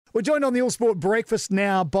We're joined on the All Sport Breakfast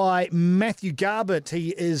now by Matthew Garbett. He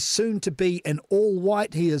is soon to be an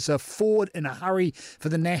all-white. He is a forward in a hurry for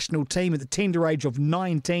the national team at the tender age of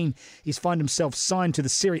 19. He's found himself signed to the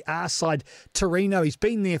Serie A side Torino. He's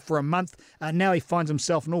been there for a month. Now he finds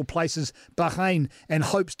himself in all places, Bahrain, and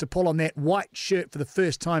hopes to pull on that white shirt for the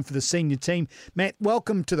first time for the senior team. Matt,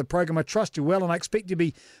 welcome to the program. I trust you well, and I expect you to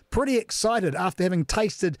be pretty excited after having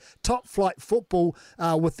tasted top-flight football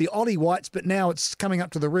with the Ollie Whites, but now it's coming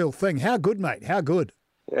up to the real thing. How good, mate? How good?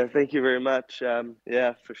 Yeah, thank you very much.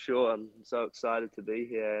 Yeah, for sure. I'm so excited to be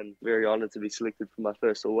here and very honoured to be selected for my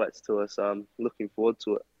first All Whites tour, so I'm looking forward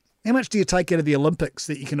to it. How much do you take out of the Olympics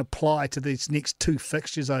that you can apply to these next two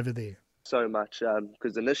fixtures over there? So much,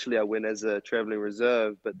 because initially I went as a travelling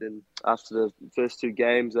reserve, but then after the first two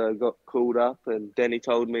games I got called up and Danny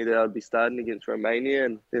told me that I'd be starting against Romania,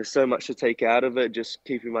 and there's so much to take out of it, just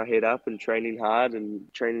keeping my head up and training hard and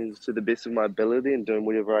training to the best of my ability and doing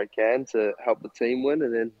whatever I can to help the team win,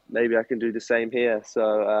 and then maybe I can do the same here. So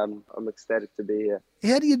I'm ecstatic to be here.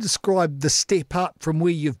 How do you describe the step up from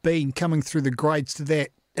where you've been coming through the grades to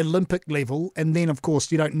that Olympic level, and then of course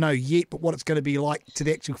you don't know yet, but what it's going to be like to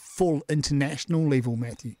the actual full international level,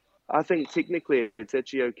 Matthew? I think technically it's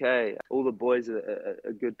actually okay. All the boys are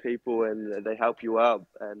good people and they help you out.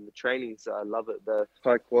 And the trainings, I love it. They're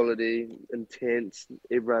high quality, intense.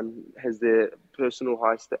 Everyone has their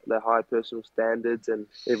high personal standards, and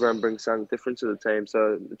everyone brings something different to the team.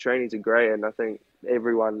 So the trainings are great, and I think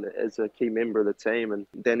everyone is a key member of the team. And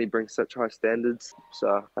Danny brings such high standards.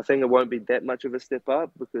 So I think it won't be that much of a step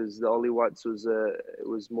up because the Ollie Whites was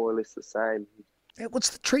more or less the same. What's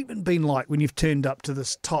the treatment been like when you've turned up to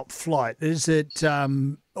this top flight? Is it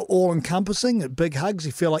all-encompassing, big hugs?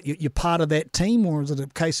 You feel like you're part of that team, or is it a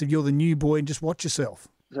case of you're the new boy and just watch yourself?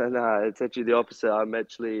 No, it's actually the opposite.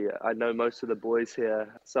 I know most of the boys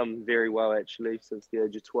here, some very well actually, since the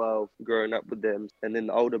age of 12, growing up with them. And then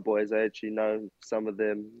the older boys, I actually know some of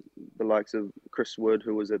them, the likes of Chris Wood,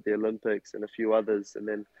 who was at the Olympics, and a few others. And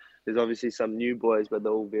then there's obviously some new boys, but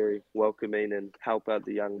they're all very welcoming and help out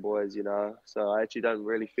the young boys, you know. So I actually don't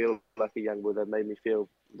really feel like a young boy. That made me feel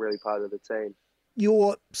really part of the team.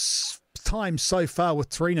 Your time so far with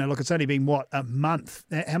Torino, look, it's only been, a month.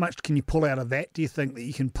 How much can you pull out of that, do you think, that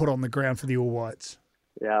you can put on the ground for the All Whites?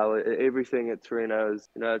 Yeah, everything at Torino is,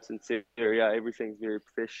 it's in Serie A. Everything's very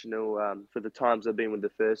professional. For the times I've been with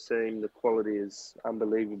the first team, the quality is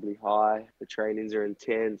unbelievably high. The trainings are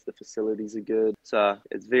intense. The facilities are good. So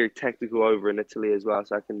it's very tactical over in Italy as well.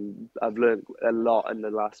 So I've learned a lot in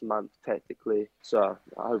the last month tactically. So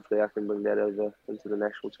hopefully I can bring that over into the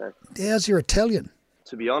national team. How's your Italian?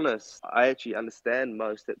 To be honest, I actually understand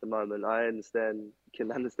most at the moment. Can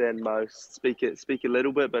understand most, speak a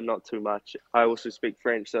little bit, but not too much. I also speak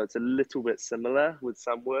French, so it's a little bit similar with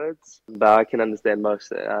some words, but I can understand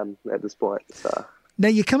most at this point. So. Now,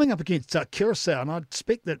 you're coming up against Curacao, and I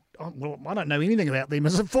expect that, I don't know anything about them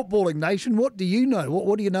as a footballing nation. What do you know?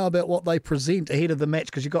 What do you know about what they present ahead of the match?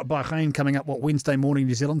 Because you've got Bahrain coming up, Wednesday morning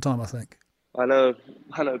New Zealand time, I think. I know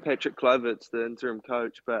Patrick Kluivert's the interim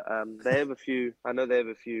coach, but they have a few. I know they have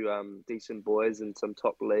a few decent boys in some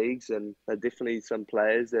top leagues, and definitely some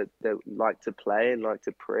players that like to play and like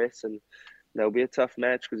to press. And there'll be a tough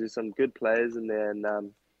match because there's some good players in there, and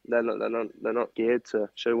they're not scared to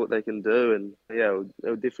show what they can do. And yeah,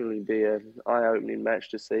 it'll definitely be an eye-opening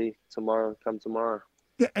match to see tomorrow.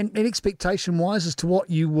 Yeah, and expectation-wise as to what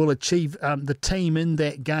you will achieve, the team in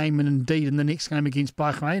that game and indeed in the next game against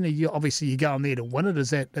Bahrain, you're going there to win it.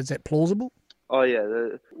 Is that plausible? Oh yeah,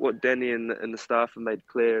 what Danny and the staff have made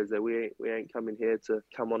clear is that we ain't coming here to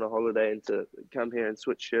come on a holiday and to come here and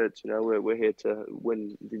switch shirts. You know, we're here to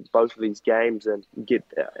win both of these games and get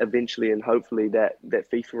eventually and hopefully that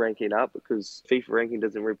FIFA ranking up, because FIFA ranking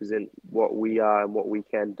doesn't represent what we are and what we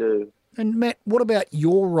can do. And Matt, what about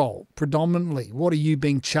your role predominantly? What are you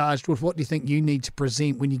being charged with? What do you think you need to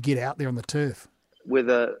present when you get out there on the turf?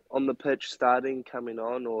 Whether on the pitch starting, coming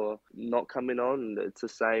on or not coming on, it's the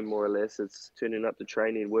same more or less. It's turning up to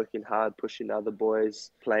training, working hard, pushing other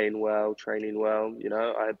boys, playing well, training well. You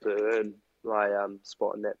know, I had to earn my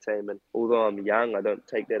spot in that team. And although I'm young, I don't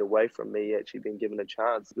take that away from me actually being given a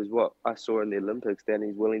chance, because what I saw in the Olympics,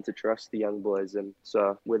 Danny's willing to trust the young boys. And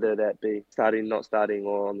so whether that be starting, not starting,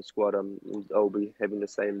 or on the squad, I'll be having the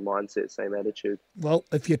same mindset, same attitude. Well,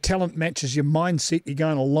 if your talent matches your mindset, you're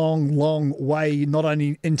going a long, long way, not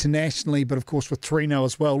only internationally, but of course with Torino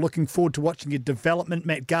as well. Looking forward to watching your development.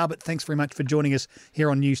 Matt Garbett, thanks very much for joining us here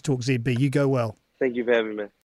on News Talk ZB. You go well. Thank you for having me.